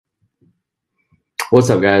What's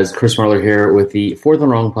up, guys? Chris Marler here with the Fourth and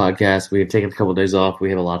Wrong podcast. We have taken a couple of days off. We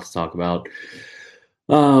have a lot to talk about.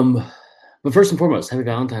 But first and foremost, happy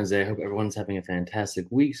Valentine's Day. I hope everyone's having a fantastic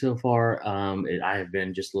week so far. I have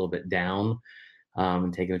been just a little bit down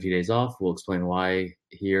and taking a few days off. We'll explain why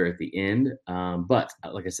here at the end. But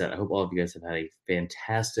like I said, I hope all of you guys have had a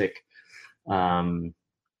fantastic few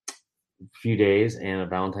days and a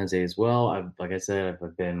Valentine's Day as well. Like I said,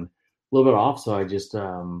 I've been a little bit off, so I just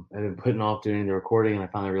I've been putting off doing the recording, and I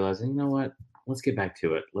finally realized, you know what? Let's get back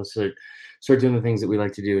to it. Let's start doing the things that we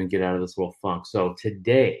like to do and get out of this little funk. So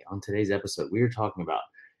today, on today's episode, we are talking about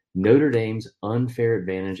Notre Dame's unfair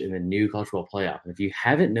advantage in the new college football playoff. And if you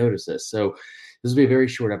haven't noticed this, so this will be a very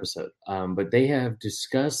short episode, but they have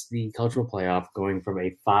discussed the college football playoff going from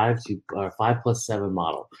a 5+7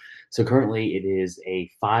 model. So currently it is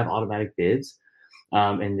a 5 automatic bids,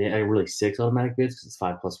 and then really 6 automatic bids because it's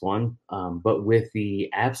 5+1. But with the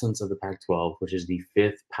absence of the Pac-12, which is the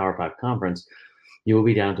 5th Power 5 conference, you will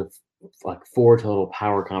be down to like 4 total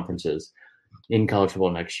power conferences in college football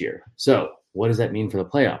next year. So what does that mean for the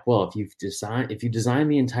playoff? Well, if you design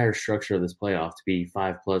the entire structure of this playoff to be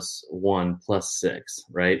 5+1+6,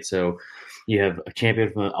 right? So you have a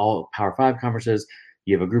champion from all Power 5 conferences.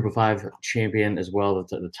 You have a group of 5 champion as well,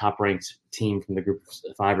 the top ranked team from the group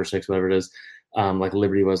of 5 or 6, whatever it is, like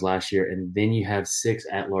Liberty was last year. And then you have 6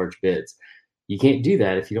 at-large bids. You can't do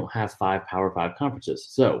that if you don't have 5 Power 5 conferences.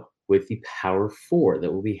 So with the Power 4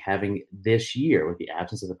 that we'll be having this year with the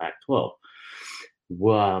absence of the Pac-12,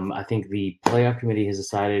 I think the playoff committee has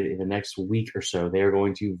decided in the next week or so they are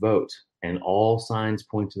going to vote, and all signs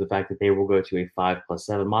point to the fact that they will go to a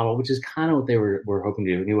 5+7 model, which is kind of what they were hoping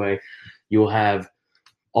to do anyway. You will have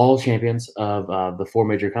all champions of the 4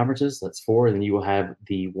 major conferences. That's 4, and then you will have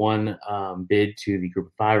the one bid to the group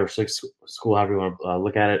of 5 or 6 school, however you want to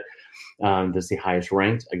look at it. That's the highest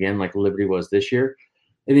ranked, again, like Liberty was this year.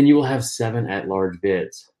 And then you will have 7 at-large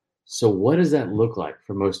bids. So what does that look like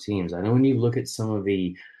for most teams? I know when you look at some of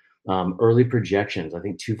the early projections, I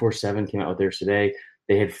think 247 came out with theirs today.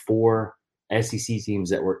 They had 4 SEC teams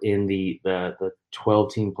that were in the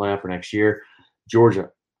 12-team playoff for next year. Georgia,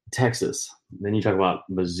 Texas. Then you talk about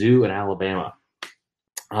Mizzou and Alabama.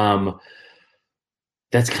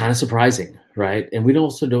 That's kind of surprising, right? And we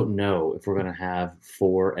also don't know if we're going to have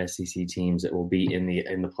 4 SEC teams that will be in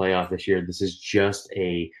the playoff this year. This is just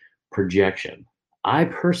a projection. I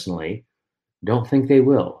personally don't think they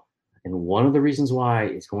will. And one of the reasons why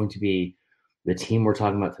is going to be the team we're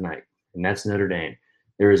talking about tonight, and that's Notre Dame.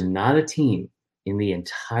 There is not a team in the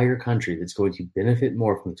entire country that's going to benefit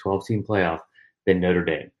more from the 12-team playoff than Notre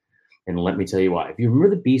Dame. And let me tell you why. If you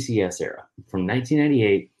remember the BCS era, from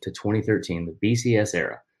 1998 to 2013, the BCS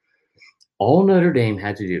era, all Notre Dame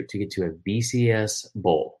had to do to get to a BCS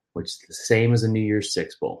bowl, which is the same as a New Year's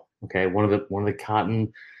Six bowl, okay, one of the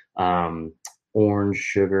cotton, orange,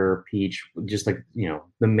 sugar, peach, just like,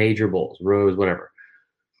 the major bowls, rose, whatever.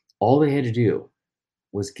 All they had to do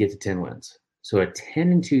was get to 10 wins. So a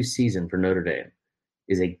 10-2 season for Notre Dame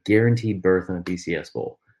is a guaranteed berth in a BCS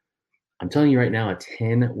bowl. I'm telling you right now, a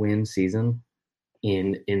 10-win season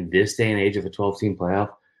in this day and age of a 12-team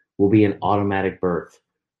playoff will be an automatic berth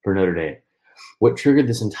for Notre Dame. What triggered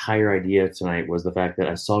this entire idea tonight was the fact that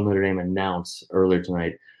I saw Notre Dame announce earlier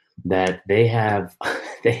tonight that they have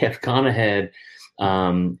gone ahead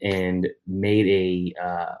and made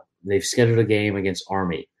they've scheduled a game against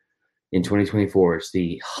Army in 2024. It's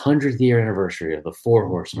the 100th year anniversary of the Four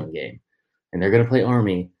Horsemen game, and they're going to play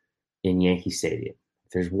Army in Yankee Stadium.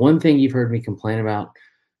 If there's one thing you've heard me complain about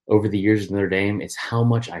over the years with Notre Dame, it's how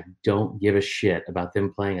much I don't give a shit about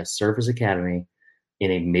them playing a Surface Academy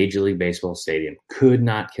in a Major League Baseball stadium. Could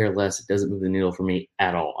not care less. It doesn't move the needle for me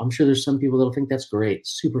at all. I'm sure there's some people that'll think that's great,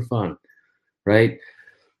 super fun, right?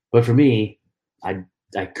 But for me, I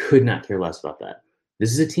could not care less about that.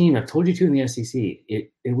 This is a team, I've told you to in the SEC,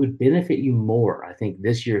 it would benefit you more, I think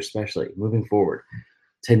this year especially, moving forward,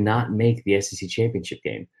 to not make the SEC championship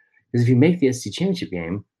game. Because if you make the SEC championship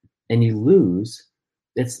game and you lose,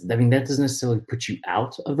 that doesn't necessarily put you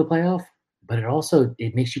out of the playoff, but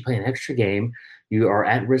it makes you play an extra game. You are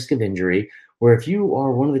at risk of injury, where if you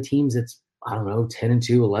are one of the teams that's, 10-2,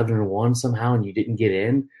 11-1 somehow, and you didn't get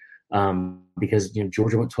in because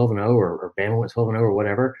Georgia went 12-0 or Bama went 12-0 or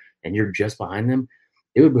whatever, and you're just behind them,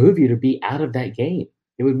 it would behoove you to be out of that game.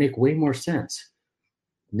 It would make way more sense.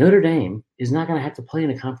 Notre Dame is not going to have to play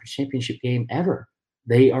in a conference championship game ever.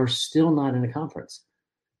 They are still not in a conference.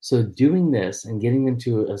 So doing this and getting them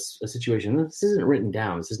to a situation, this isn't written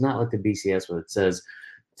down. This is not like the BCS where it says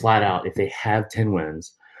flat out, if they have 10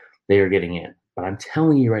 wins, they are getting in. But I'm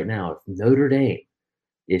telling you right now, if Notre Dame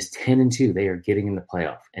is 10-2. They are getting in the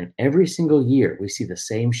playoff. And every single year we see the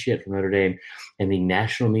same shit from Notre Dame and the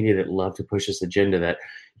national media that love to push this agenda that,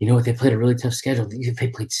 you know what, they played a really tough schedule. They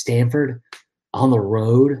played Stanford on the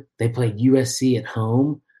road. They played USC at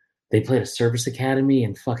home. They played a service academy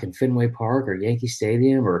in fucking Fenway Park or Yankee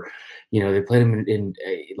Stadium, or, you know, they played them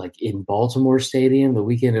in Baltimore Stadium the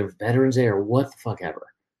weekend of Veterans Day, or what the fuck ever.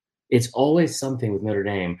 It's always something with Notre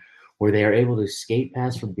Dame where they are able to skate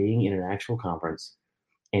past from being in an actual conference,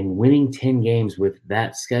 and winning 10 games with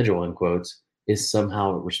that schedule, in quotes, is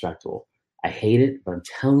somehow respectable. I hate it, but I'm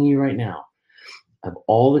telling you right now, of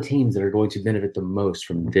all the teams that are going to benefit the most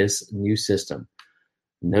from this new system,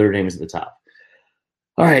 Notre Dame is at the top.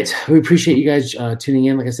 All right. We appreciate you guys tuning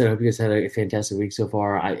in. Like I said, I hope you guys had a fantastic week so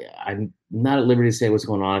far. I'm not at liberty to say what's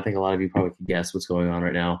going on. I think a lot of you probably can guess what's going on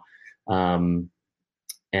right now.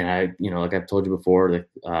 And I, you know, like I've told you before, that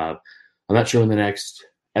I'm not sure when the next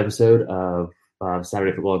episode of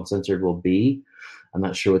Saturday Football Uncensored will be. I'm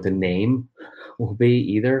not sure what the name will be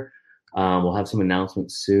either. We'll have some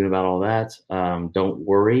announcements soon about all that. Don't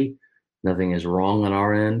worry. Nothing is wrong on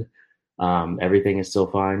our end. Everything is still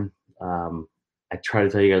fine. I try to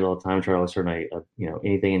tell you guys all the time, try to always turn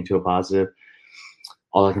anything into a positive.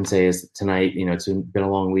 All I can say is tonight, you know, it's been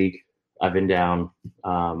a long week. I've been down.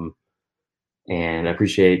 And I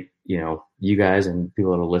appreciate, you know, you guys and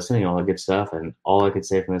people that are listening, all that good stuff. And all I could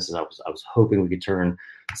say from this is I was hoping we could turn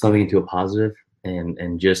something into a positive,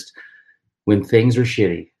 and just when things are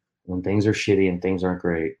shitty and things aren't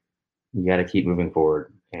great, you got to keep moving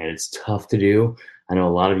forward. And it's tough to do. I know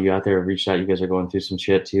a lot of you out there have reached out. You guys are going through some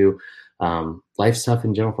shit too. Life's tough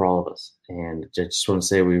in general for all of us. And I just want to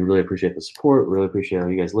say we really appreciate the support. Really appreciate all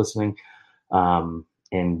you guys listening.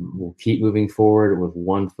 And we'll keep moving forward with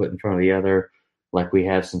one foot in front of the other like we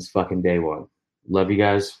have since fucking day one. Love you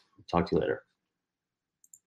guys. Talk to you later.